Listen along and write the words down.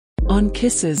On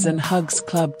Kisses and Hugs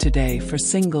Club today for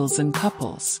singles and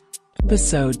couples.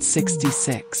 Episode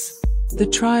 66. The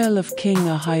Trial of King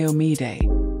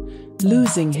Ayomide.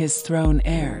 Losing his throne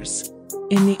heirs.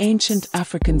 In the ancient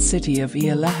African city of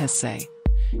Ile-Ife,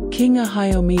 King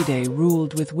Ayomide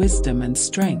ruled with wisdom and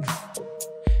strength.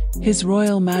 His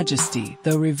royal majesty,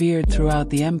 though revered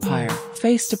throughout the empire,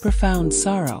 faced a profound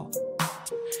sorrow.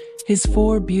 His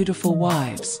 4 beautiful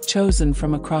wives, chosen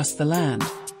from across the land,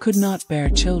 could not bear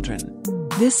children.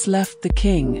 This left the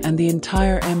king and the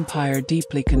entire empire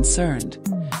deeply concerned,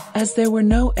 as there were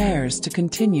no heirs to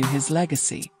continue his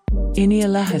legacy. In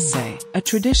Ile-Ife, a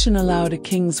tradition allowed a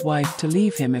king's wife to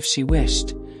leave him if she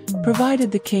wished,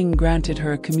 provided the king granted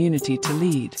her a community to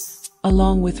lead,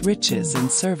 along with riches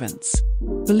and servants.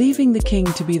 Believing the king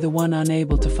to be the one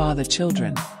unable to father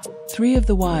children, 3 of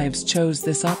the wives chose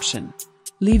this option,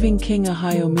 leaving King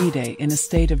Ayomide in a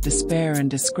state of despair and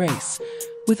disgrace,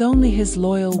 with only his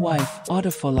loyal wife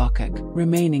Odufolokuk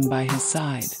remaining by his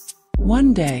side.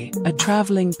 One day, a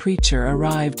traveling preacher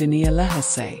arrived in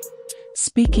Ile-Ife,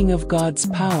 speaking of God's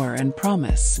power and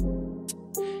promise.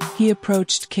 He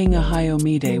approached King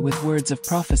Ayomide with words of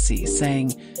prophecy,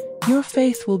 saying, "Your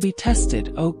faith will be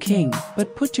tested, O king,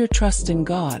 but put your trust in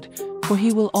God, for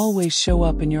he will always show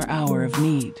up in your hour of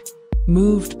need."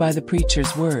 Moved by the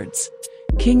preacher's words,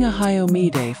 King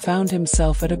Ayomide found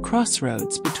himself at a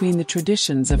crossroads between the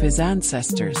traditions of his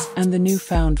ancestors and the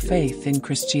newfound faith in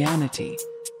Christianity.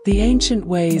 The ancient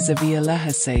ways of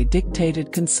Ile-Ife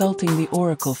dictated consulting the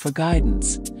oracle for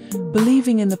guidance,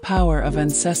 believing in the power of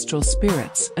ancestral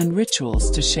spirits and rituals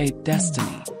to shape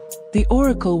destiny. The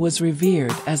oracle was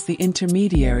revered as the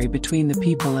intermediary between the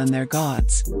people and their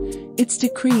gods, its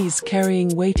decrees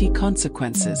carrying weighty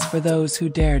consequences for those who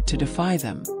dared to defy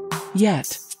them.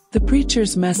 Yet, the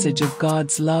preacher's message of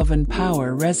God's love and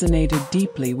power resonated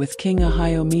deeply with King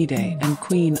Ayomide and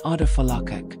Queen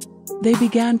Odufolokuk. They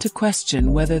began to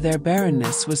question whether their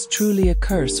barrenness was truly a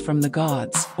curse from the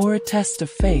gods or a test of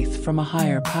faith from a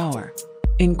higher power.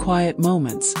 In quiet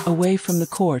moments, away from the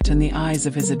court and the eyes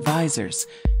of his advisors,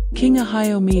 King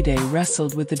Ayomide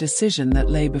wrestled with the decision that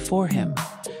lay before him: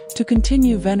 to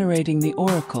continue venerating the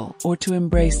oracle or to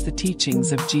embrace the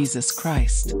teachings of Jesus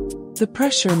Christ. The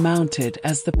pressure mounted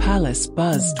as the palace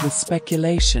buzzed with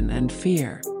speculation and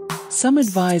fear. Some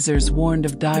advisors warned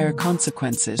of dire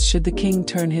consequences should the king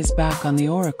turn his back on the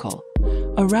oracle,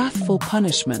 a wrathful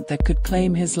punishment that could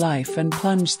claim his life and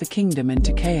plunge the kingdom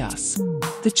into chaos.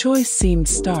 The choice seemed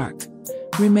stark: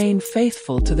 remain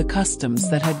faithful to the customs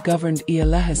that had governed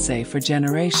Ile-Ife for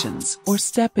generations, or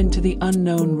step into the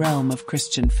unknown realm of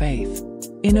Christian faith.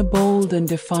 In a bold and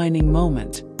defining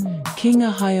moment, King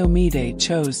Ayomide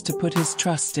chose to put his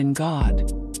trust in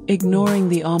God. Ignoring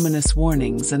the ominous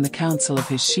warnings and the counsel of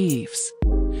his chiefs,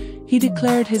 he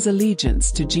declared his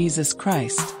allegiance to Jesus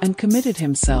Christ and committed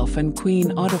himself and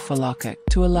Queen Odufolokuk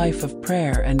to a life of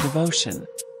prayer and devotion.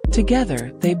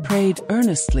 Together, they prayed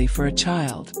earnestly for a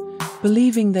child,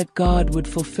 believing that God would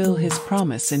fulfill his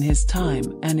promise in his time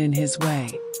and in his way.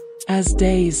 As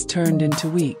days turned into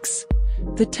weeks,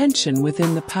 the tension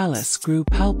within the palace grew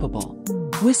palpable.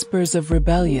 Whispers of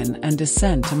rebellion and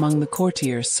dissent among the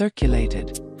courtiers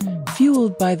circulated,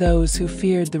 fueled by those who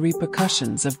feared the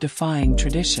repercussions of defying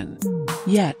tradition.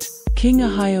 Yet, King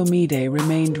Ayomide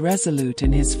remained resolute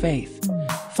in his faith,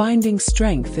 finding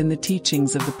strength in the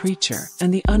teachings of the preacher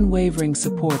and the unwavering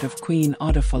support of Queen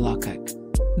Odufolokuk.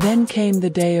 Then came the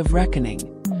day of reckoning,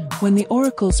 when the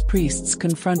oracle's priests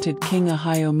confronted King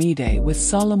Ayomide with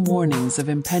solemn warnings of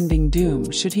impending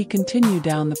doom should he continue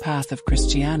down the path of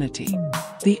Christianity.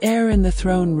 The air in the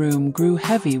throne room grew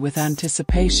heavy with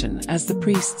anticipation as the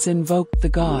priests invoked the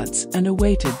gods and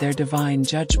awaited their divine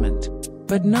judgment.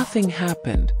 But nothing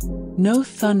happened. No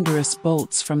thunderous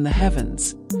bolts from the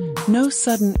heavens. No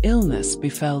sudden illness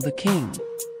befell the king.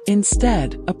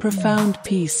 Instead, a profound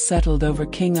peace settled over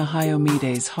King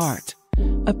Ayomide's heart,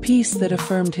 a peace that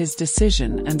affirmed his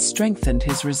decision and strengthened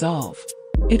his resolve.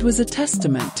 It was a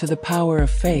testament to the power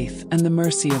of faith and the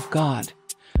mercy of God,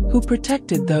 who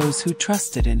protected those who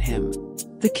trusted in him.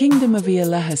 The kingdom of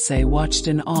Ile-Ife watched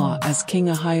in awe as King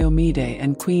Ayomide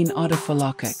and Queen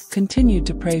Odufolokuk continued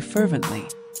to pray fervently,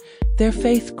 their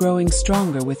faith growing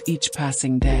stronger with each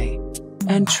passing day.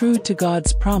 And true to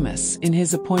God's promise, in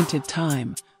his appointed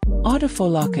time,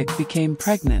 Odufolokuk became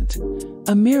pregnant,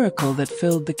 a miracle that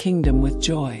filled the kingdom with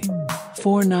joy.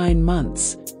 For 9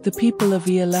 months, the people of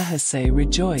Ile-Ife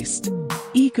rejoiced,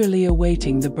 eagerly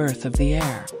awaiting the birth of the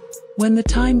heir. When the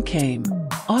time came,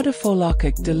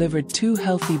 Odufolokuk delivered 2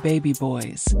 healthy baby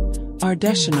boys,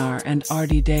 Ardeshinar and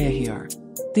Ardideahir.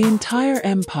 The entire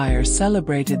empire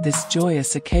celebrated this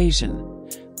joyous occasion,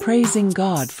 praising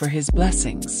God for his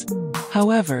blessings.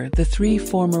 However, the 3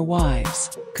 former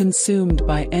wives, consumed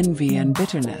by envy and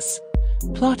bitterness,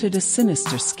 plotted a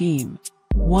sinister scheme.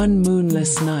 One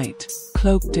moonless night,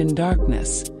 cloaked in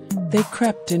darkness, they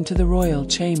crept into the royal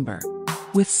chamber.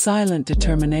 With silent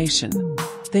determination,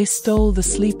 they stole the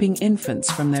sleeping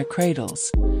infants from their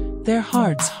cradles, their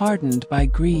hearts hardened by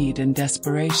greed and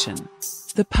desperation.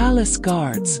 The palace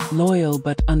guards, loyal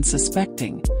but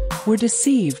unsuspecting, were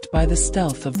deceived by the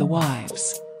stealth of the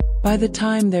wives. By the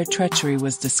time their treachery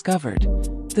was discovered,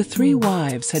 the 3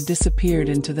 wives had disappeared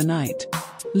into the night,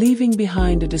 leaving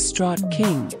behind a distraught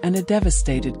king and a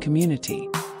devastated community.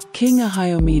 King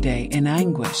Ayomide, in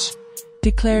anguish,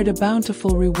 declared a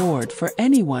bountiful reward for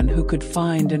anyone who could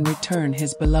find and return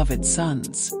his beloved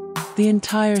sons. The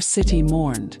entire city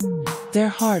mourned, their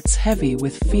hearts heavy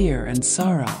with fear and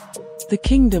sorrow. The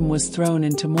kingdom was thrown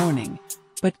into mourning,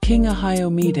 but King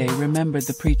Ayomide remembered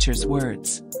the preacher's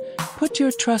words. "Put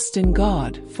your trust in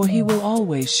God, for he will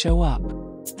always show up."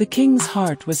 The king's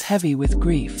heart was heavy with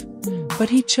grief, but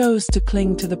he chose to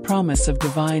cling to the promise of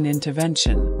divine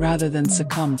intervention rather than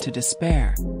succumb to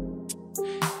despair.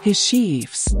 His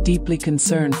chiefs, deeply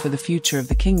concerned for the future of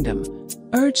the kingdom,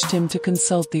 urged him to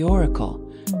consult the oracle,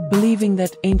 believing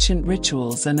that ancient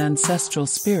rituals and ancestral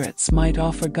spirits might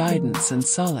offer guidance and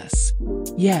solace.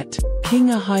 Yet, King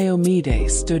Ayomide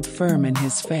stood firm in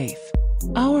his faith.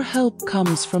 "Our help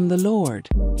comes from the Lord,"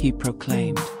 he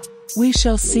proclaimed. "We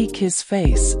shall seek his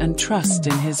face and trust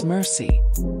in his mercy."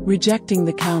 Rejecting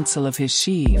the counsel of his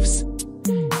chiefs,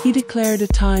 he declared a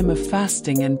time of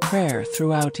fasting and prayer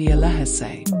throughout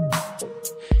Ibadan.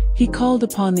 He called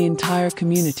upon the entire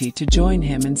community to join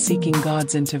him in seeking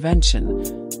God's intervention,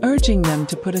 urging them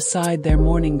to put aside their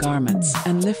mourning garments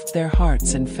and lift their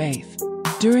hearts in faith.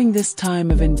 During this time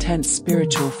of intense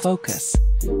spiritual focus,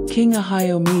 King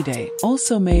Ayomide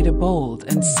also made a bold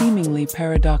and seemingly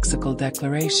paradoxical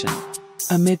declaration.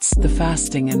 Amidst the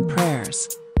fasting and prayers,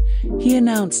 he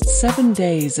announced 7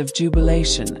 days of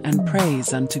jubilation and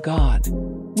praise unto God.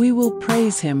 "We will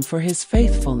praise him for his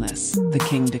faithfulness," the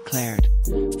king declared,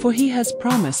 "for he has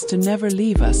promised to never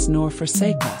leave us nor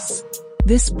forsake us."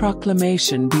 This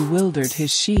proclamation bewildered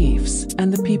his chiefs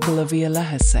and the people of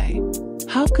Ibadan.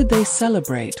 How could they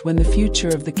celebrate when the future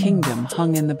of the kingdom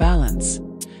hung in the balance,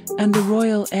 and the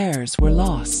royal heirs were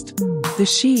lost? The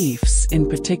chiefs, in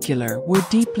particular, were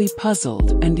deeply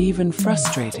puzzled and even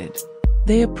frustrated.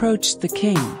 They approached the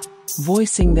king,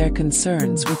 voicing their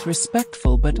concerns with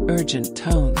respectful but urgent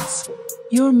tones.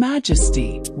 "Your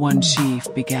Majesty," one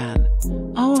chief began,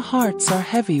 "our hearts are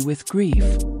heavy with grief.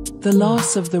 The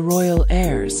loss of the royal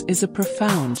heirs is a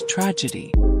profound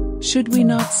tragedy. Should we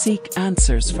not seek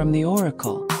answers from the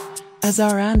oracle, as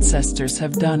our ancestors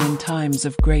have done in times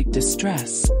of great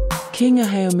distress?" King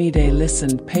Ayomide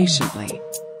listened patiently,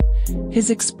 his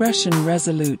expression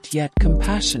resolute yet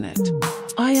compassionate.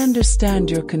 "I understand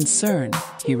your concern,"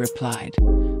 he replied,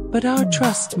 "but our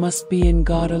trust must be in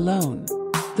God alone."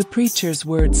 The preacher's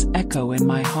words echo in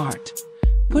my heart.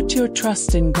 "Put your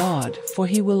trust in God, for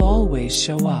he will always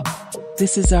show up."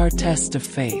 This is our test of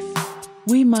faith.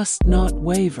 We must not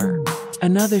waver.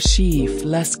 Another chief,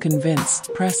 less convinced,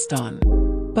 pressed on.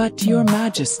 "But, Your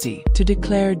Majesty, to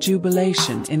declare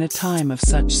jubilation in a time of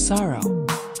such sorrow,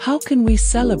 how can we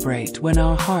celebrate when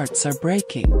our hearts are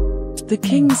breaking?" The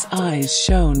king's eyes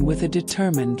shone with a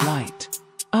determined light.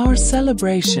 "Our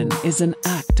celebration is an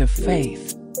act of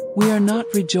faith. We are not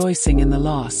rejoicing in the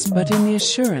loss but in the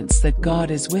assurance that God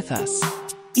is with us,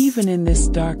 even in this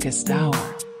darkest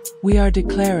hour. We are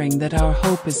declaring that our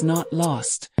hope is not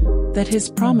lost, that his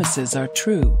promises are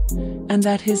true, and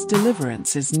that his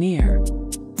deliverance is near."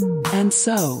 And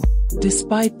so,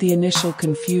 despite the initial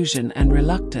confusion and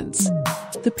reluctance,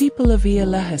 the people of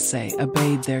Ibadan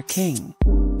obeyed their king.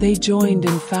 They joined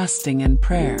in fasting and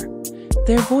prayer,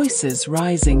 their voices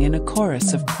rising in a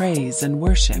chorus of praise and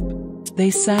worship. They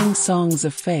sang songs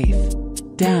of faith,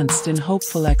 danced in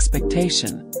hopeful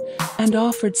expectation, and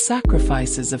offered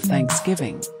sacrifices of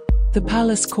thanksgiving. The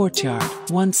palace courtyard,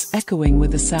 once echoing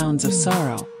with the sounds of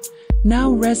sorrow,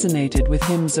 now resonated with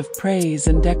hymns of praise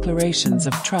and declarations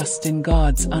of trust in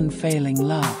God's unfailing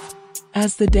love.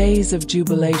 As the days of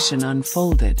jubilation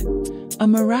unfolded, a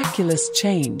miraculous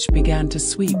change began to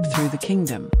sweep through the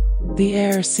kingdom. The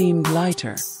air seemed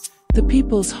lighter, the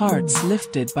people's hearts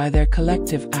lifted by their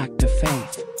collective act of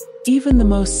faith. Even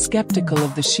the most skeptical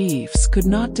of the chiefs could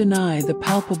not deny the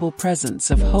palpable presence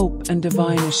of hope and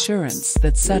divine assurance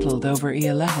that settled over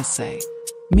Ibadan.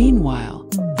 Meanwhile,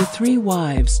 the 3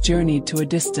 wives journeyed to a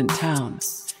distant town,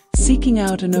 seeking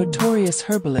out a notorious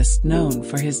herbalist known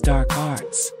for his dark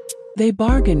arts. They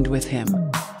bargained with him,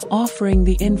 offering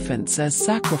the infants as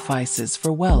sacrifices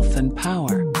for wealth and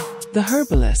power. The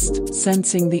herbalist,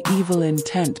 sensing the evil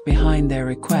intent behind their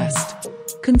request,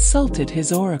 consulted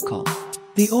his oracle.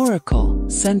 The oracle,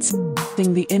 sensing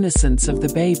the innocence of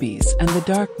the babies and the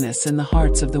darkness in the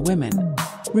hearts of the women,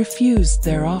 refused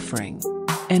their offering.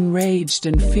 Enraged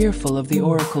and fearful of the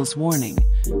oracle's warning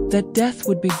that death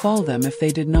would befall them if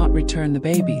they did not return the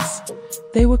babies,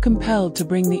 they were compelled to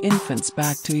bring the infants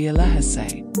back to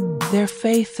Ielehese. Their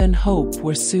faith and hope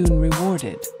were soon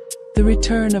rewarded. The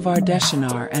return of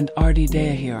Ardeshinar and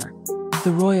Ardideahir,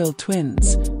 the royal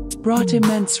twins, brought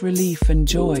immense relief and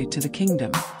joy to the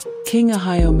kingdom. King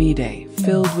Ayomide,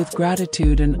 filled with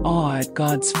gratitude and awe at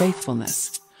God's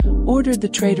faithfulness, ordered the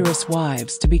traitorous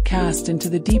wives to be cast into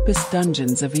the deepest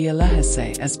dungeons of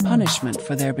Ielehese as punishment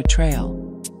for their betrayal.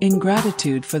 In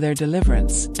gratitude for their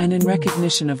deliverance and in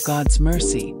recognition of God's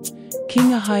mercy,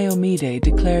 King Ayomide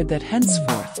declared that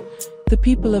henceforth, the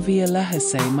people of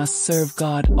Ielehese must serve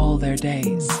God all their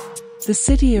days. The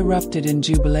city erupted in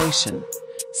jubilation,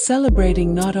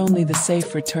 celebrating not only the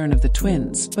safe return of the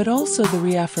twins but also the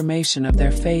reaffirmation of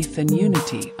their faith and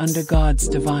unity under God's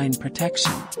divine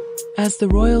protection. As the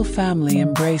royal family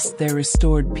embraced their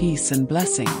restored peace and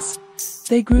blessings,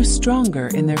 they grew stronger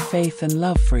in their faith and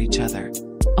love for each other.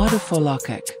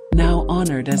 Odufolokek, now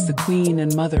honored as the queen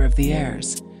and mother of the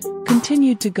heirs,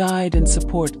 continued to guide and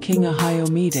support King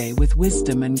Ayomide with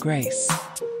wisdom and grace.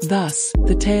 Thus,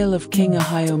 the tale of King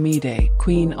Ayomide,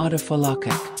 Queen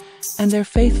Odufolokek, and their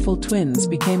faithful twins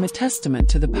became a testament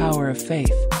to the power of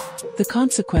faith, the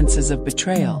consequences of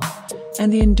betrayal,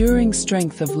 and the enduring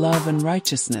strength of love and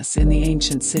righteousness in the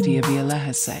ancient city of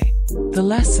Ielehese. The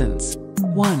lessons.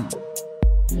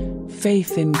 1.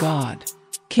 Faith in God.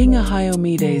 King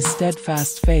Ayomide's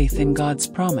steadfast faith in God's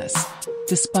promise,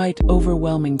 despite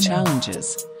overwhelming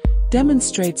challenges,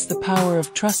 demonstrates the power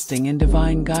of trusting in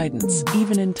divine guidance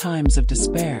even in times of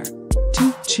despair.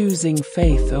 2. Choosing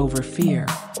faith over fear.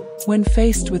 When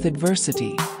faced with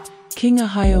adversity, King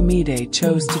Ayomide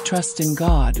chose to trust in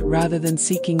God rather than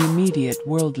seeking immediate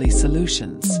worldly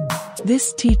solutions.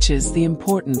 This teaches the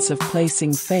importance of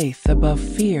placing faith above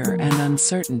fear and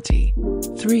uncertainty.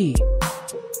 3.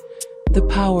 The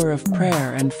power of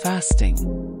prayer and fasting.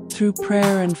 Through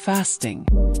prayer and fasting,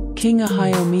 King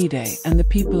Ayomide and the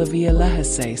people of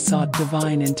Ielehese sought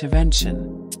divine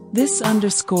intervention. This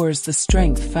underscores the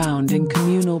strength found in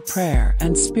communal prayer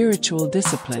and spiritual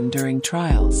discipline during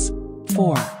trials.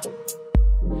 4.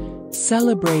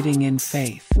 Celebrating in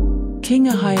faith. King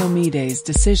Ayomide's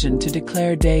decision to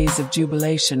declare days of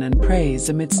jubilation and praise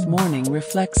amidst mourning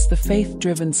reflects the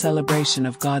faith-driven celebration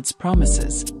of God's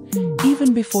promises,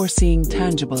 even before seeing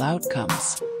tangible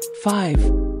outcomes.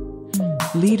 5.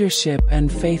 Leadership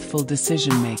and faithful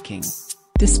decision-making.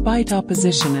 Despite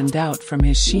opposition and doubt from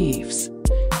his chiefs,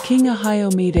 King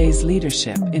Ayomide's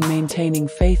leadership in maintaining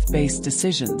faith-based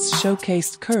decisions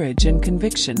showcased courage and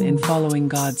conviction in following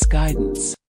God's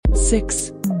guidance.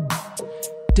 6.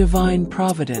 Divine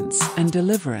providence and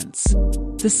deliverance.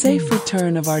 The safe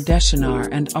return of Ardeshinar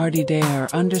and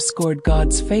Ardideahir underscored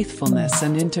God's faithfulness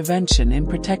and intervention in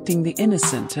protecting the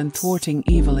innocent and thwarting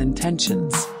evil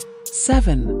intentions.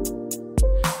 7.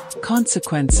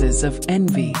 Consequences of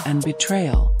envy and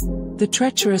betrayal. The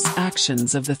treacherous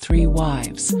actions of the three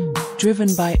wives,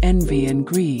 driven by envy and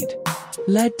greed,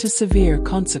 led to severe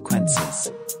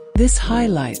consequences. This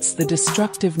highlights the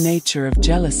destructive nature of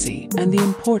jealousy and the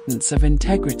importance of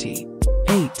integrity.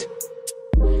 8.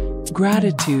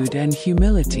 Gratitude and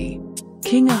humility.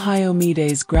 King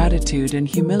Ayomide's gratitude and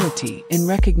humility in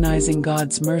recognizing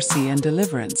God's mercy and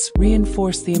deliverance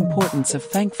reinforce the importance of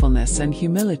thankfulness and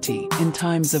humility in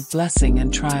times of blessing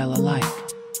and trial alike.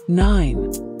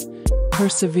 9.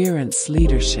 Perseverance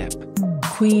leadership.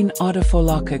 Queen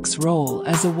Odufolokek's role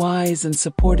as a wise and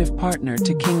supportive partner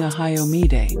to King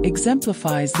Ayomide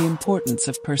exemplifies the importance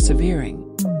of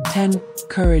persevering. 10.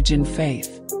 Courage in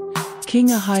faith. King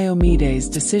Ayomide's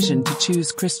decision to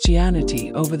choose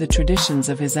Christianity over the traditions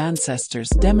of his ancestors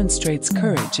demonstrates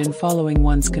courage in following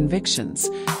one's convictions,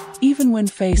 even when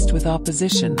faced with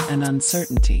opposition and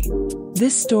uncertainty.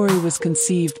 This story was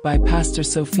conceived by Pastor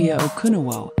Sophia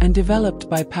Okunowo and developed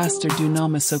by Pastor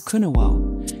Dunamis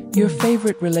Okunowo, your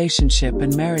favorite relationship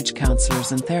and marriage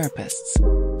counselors and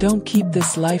therapists. Don't keep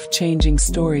this life-changing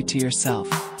story to yourself.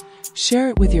 Share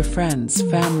it with your friends,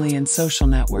 family, and social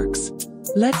networks.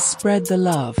 Let's spread the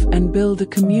love and build a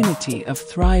community of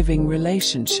thriving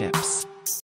relationships.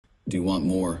 Do you want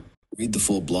more? Read the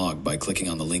full blog by clicking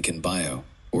on the link in bio.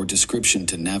 or description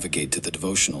to navigate to the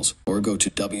devotionals, or go to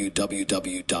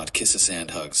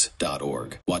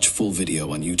www.khcpartners.org. Watch full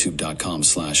video on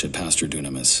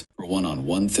youtube.com/@PastorDunamis. For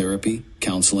one-on-one therapy,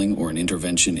 counseling, or an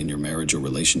intervention in your marriage or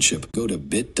relationship, go to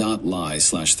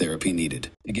bit.ly/therapy needed.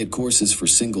 To get courses for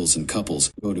singles and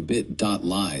couples, go to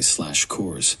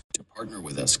bit.ly/course. To partner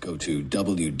with us, go to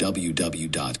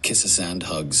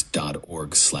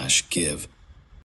www.kissesandhugs.org/give.